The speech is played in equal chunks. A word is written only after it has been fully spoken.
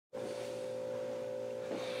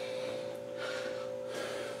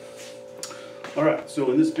Alright, so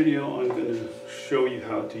in this video I'm going to show you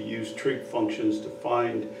how to use trig functions to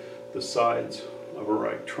find the sides of a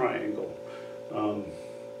right triangle.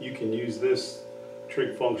 You can use this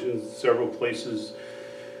trig function several places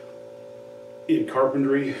in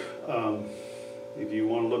carpentry. If you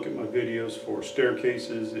want to look at my videos for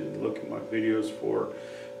staircases and look at my videos for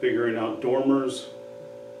figuring out dormers,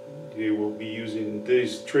 you will be using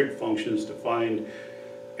these trig functions to find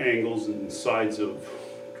angles and sides of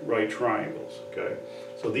right triangles. Okay,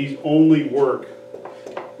 so these only work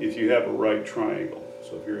if you have a right triangle.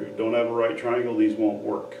 So if you don't have a right triangle, these won't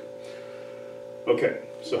work. Okay,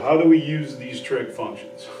 so how do we use these trig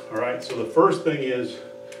functions? All right, so the first thing is,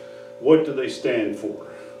 what do they stand for?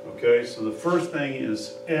 Okay, so the first thing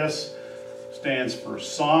is S stands for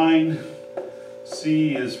sine,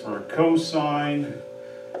 C is for cosine,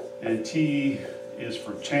 and T is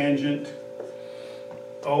for tangent.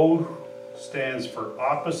 O stands for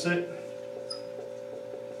opposite.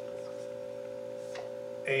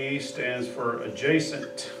 A stands for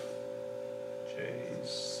adjacent.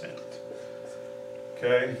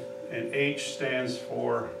 Okay, and H stands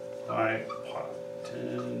for hypotenuse.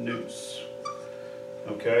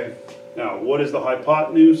 Okay, now what is the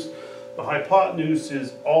hypotenuse? The hypotenuse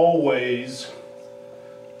is always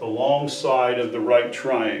the long side of the right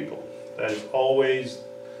triangle. That is always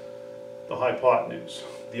the hypotenuse.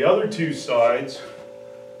 The other two sides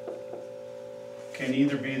can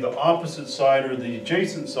either be the opposite side or the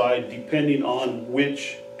adjacent side, depending on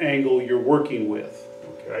which angle you're working with.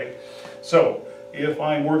 Okay, so if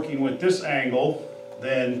I'm working with this angle,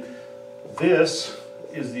 then this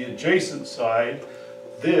is the adjacent side,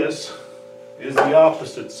 this is the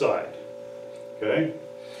opposite side. Okay,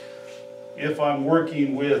 if I'm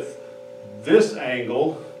working with this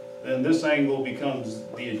angle, then this angle becomes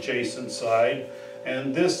the adjacent side,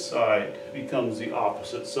 and this side becomes the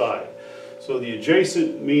opposite side. So the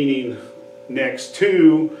adjacent meaning next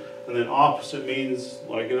to, and then opposite means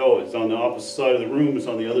like, oh, it's on the opposite side of the room, it's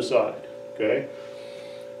on the other side. Okay?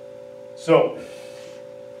 So,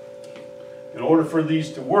 in order for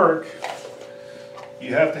these to work,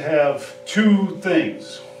 you have to have two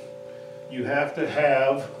things. You have to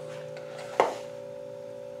have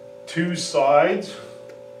two sides,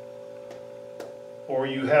 or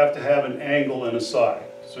you have to have an angle and a side.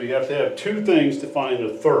 So you have to have two things to find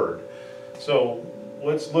a third. So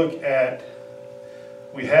let's look at,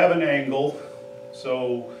 we have an angle,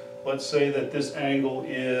 so let's say that this angle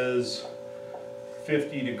is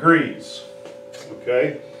 50 degrees,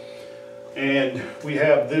 okay? And we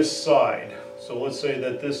have this side, so let's say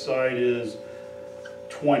that this side is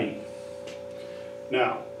 20.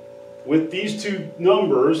 Now, with these two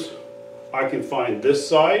numbers, I can find this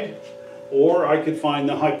side, or I could find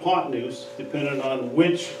the hypotenuse, depending on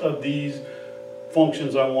which of these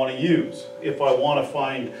functions I want to use. If I want to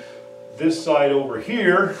find this side over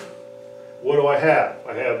here, what do I have?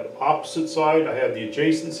 I have opposite side, I have the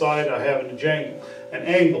adjacent side, I have an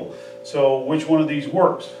angle. So which one of these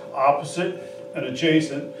works? Opposite and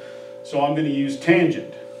adjacent. So I'm going to use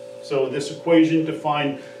tangent. So this equation to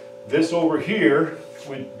find this over here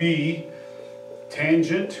would be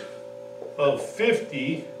tangent of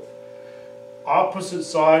 50. Opposite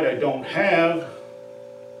side I don't have,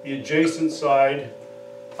 the adjacent side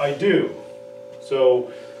I do.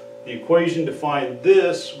 So the equation to find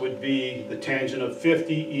this would be the tangent of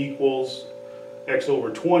 50 equals x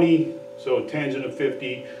over 20. So tangent of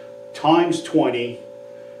 50 times 20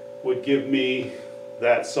 would give me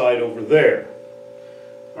that side over there.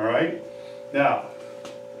 All right? Now,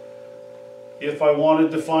 if I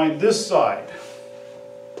wanted to find this side,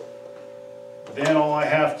 then all I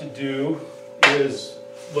have to do is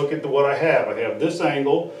look at what I have. I have this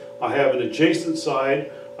angle, I have an adjacent side,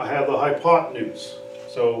 I have the hypotenuse.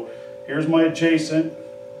 So here's my adjacent.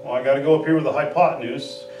 Well, I got to go up here with the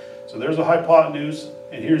hypotenuse. So there's a hypotenuse,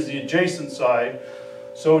 and here's the adjacent side.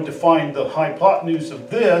 So to find the hypotenuse of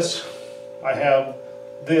this, I have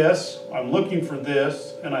this, I'm looking for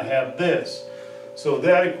this, and I have this. So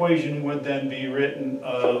that equation would then be written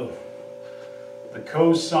of the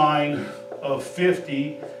cosine of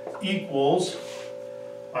 50 equals,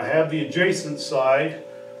 I have the adjacent side,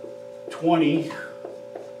 20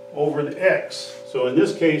 over the x. So in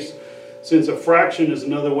this case, since a fraction is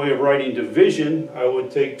another way of writing division, I would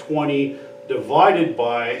take 20 divided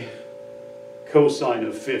by cosine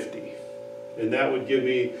of 50. And that would give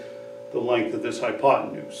me the length of this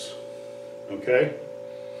hypotenuse. Okay?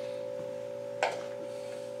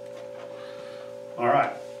 All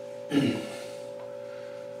right.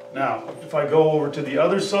 Now, if I go over to the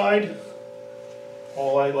other side,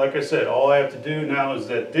 like I said, all I have to do now is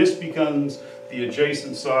that this becomes the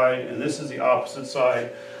adjacent side and this is the opposite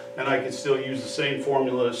side, and I can still use the same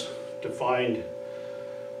formulas to find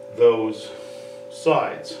those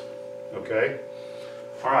sides, okay?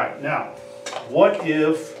 All right, now, what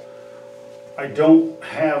if I don't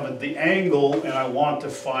have the angle and I want to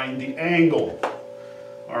find the angle?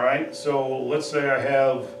 All right, so let's say I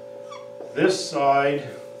have this side,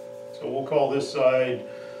 so we'll call this side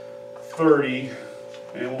 30,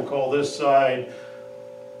 and we'll call this side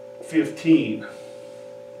 15,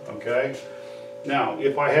 okay? Now,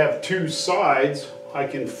 if I have two sides, I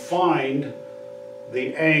can find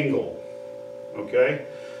the angle, okay?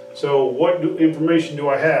 So what information do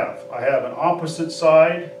I have? I have an opposite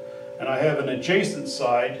side, and I have an adjacent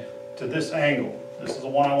side to this angle. This is the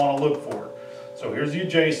one I want to look for. So here's the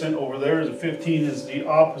adjacent, over there is a 15 is the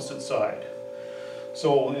opposite side.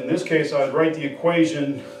 So in this case, I would write the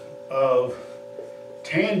equation of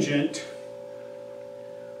tangent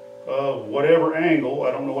of whatever angle,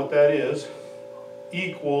 I don't know what that is,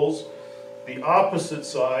 equals the opposite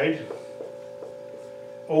side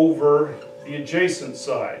over the adjacent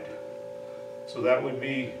side. So that would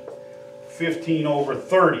be 15 over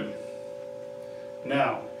 30.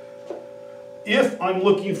 Now, if I'm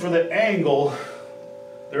looking for the angle,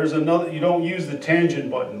 there's another, you don't use the tangent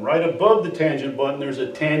button. Right above the tangent button, there's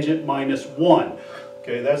a tangent minus 1.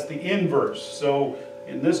 Okay, that's the inverse. So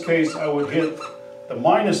in this case, I would hit the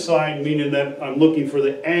minus sign, meaning that I'm looking for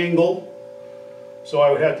the angle. So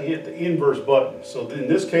I would have to hit the inverse button. So in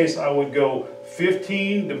this case, I would go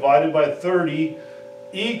 15 divided by 30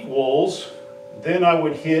 equals, then I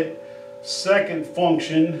would hit second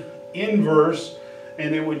function, inverse,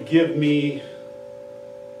 and it would give me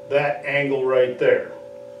that angle right there.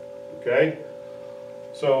 Okay?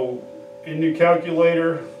 So in the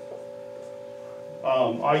calculator,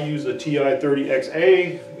 I use a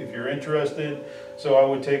TI-30XA if you're interested. So I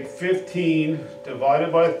would take 15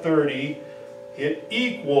 divided by 30, hit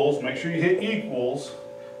equals, make sure you hit equals,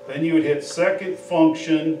 then you would hit second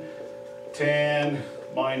function tan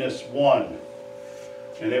minus 1,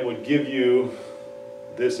 and it would give you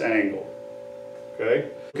this angle.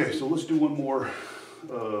 Okay? Okay, so let's do one more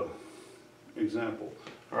example.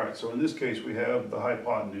 All right, so in this case we have the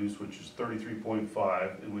hypotenuse, which is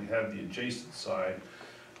 33.5, and we have the adjacent side,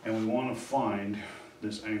 and we want to find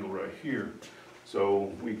this angle right here.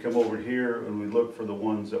 So we come over here and we look for the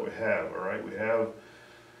ones that we have, all right? We have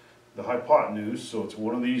the hypotenuse, so it's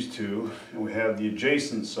one of these two, and we have the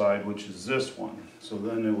adjacent side, which is this one. So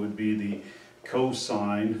then it would be the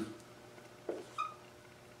cosine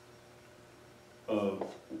of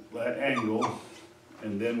that angle,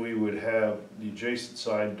 and then we would have the adjacent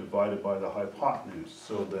side divided by the hypotenuse.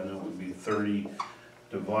 So then it would be 30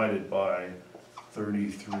 divided by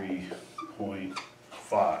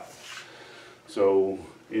 33.5. So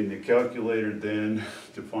in the calculator then,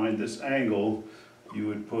 to find this angle, you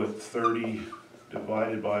would put 30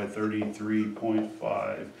 divided by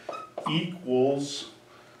 33.5 equals,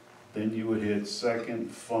 then you would hit second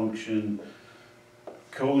function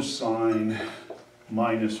cosine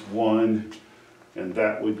minus 1, and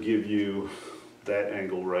that would give you that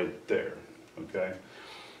angle right there, okay?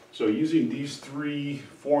 So using these three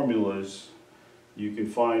formulas, you can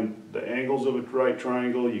find the angles of a right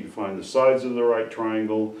triangle, you can find the sides of the right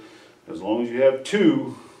triangle. As long as you have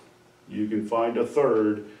two, you can find a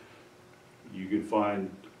third, you can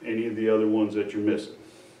find any of the other ones that you're missing,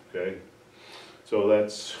 okay? So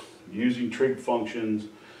that's using trig functions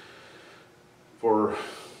for,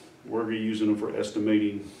 we're using them for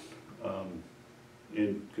estimating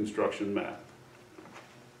in construction math.